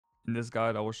In this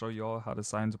guide, I will show you all how to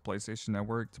sign into PlayStation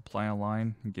Network to play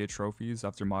online and get trophies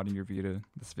after modding your Vita.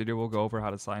 This video will go over how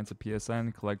to sign into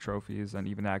PSN, collect trophies, and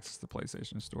even access the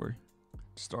PlayStation Store.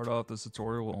 To start off, this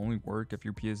tutorial will only work if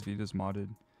your PS Vita is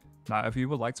modded. Now, if you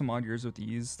would like to mod yours with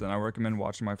ease, then I recommend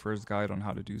watching my first guide on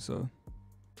how to do so.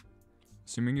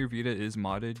 Assuming your Vita is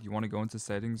modded, you want to go into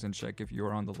settings and check if you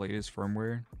are on the latest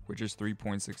firmware, which is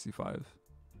 3.65.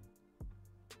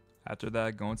 After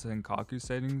that, go into Henkaku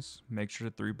settings, make sure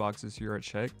the 3 boxes here are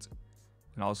checked,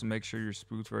 and also make sure your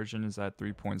spoofed version is at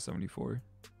 3.74.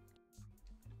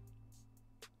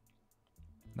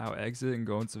 Now exit and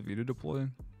go into Vita deploy.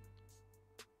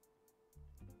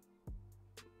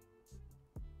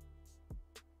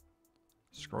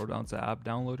 Scroll down to app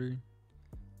downloader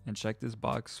and check this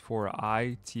box for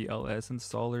ITLS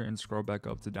installer and scroll back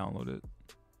up to download it.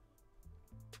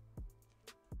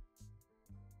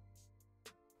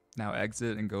 Now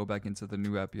exit and go back into the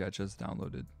new app you had just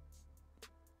downloaded.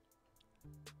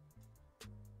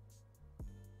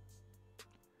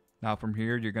 Now from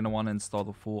here, you're going to want to install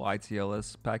the full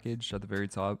ITLS package at the very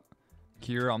top.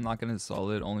 Here, I'm not going to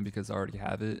install it only because I already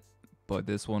have it, but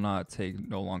this will not take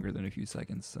no longer than a few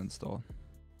seconds to install.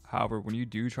 However, when you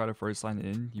do try to first sign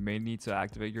in, you may need to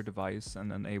activate your device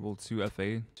and enable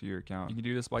 2FA to your account. You can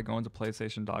do this by going to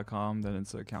PlayStation.com, then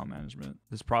into account management.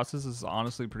 This process is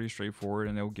honestly pretty straightforward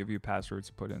and it will give you a password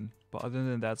to put in. But other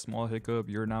than that small hiccup,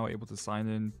 you're now able to sign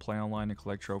in, play online, and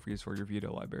collect trophies for your Vita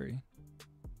library.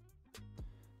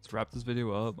 To wrap this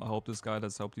video up, I hope this guide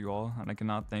has helped you all, and I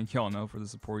cannot thank y'all enough for the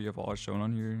support you have all shown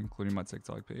on here, including my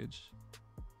TikTok page.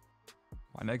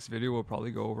 My next video will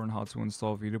probably go over on how to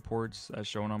install Vita ports as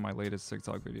shown on my latest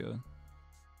TikTok video.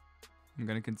 I'm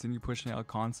going to continue pushing out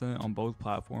content on both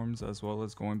platforms as well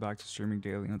as going back to streaming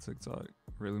daily on TikTok.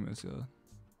 Really miss ya.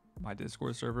 My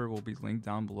Discord server will be linked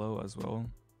down below as well.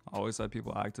 I always have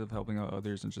people active helping out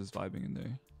others and just vibing in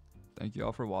there. Thank you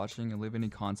all for watching and leave any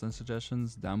content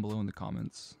suggestions down below in the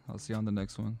comments. I'll see you on the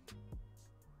next one.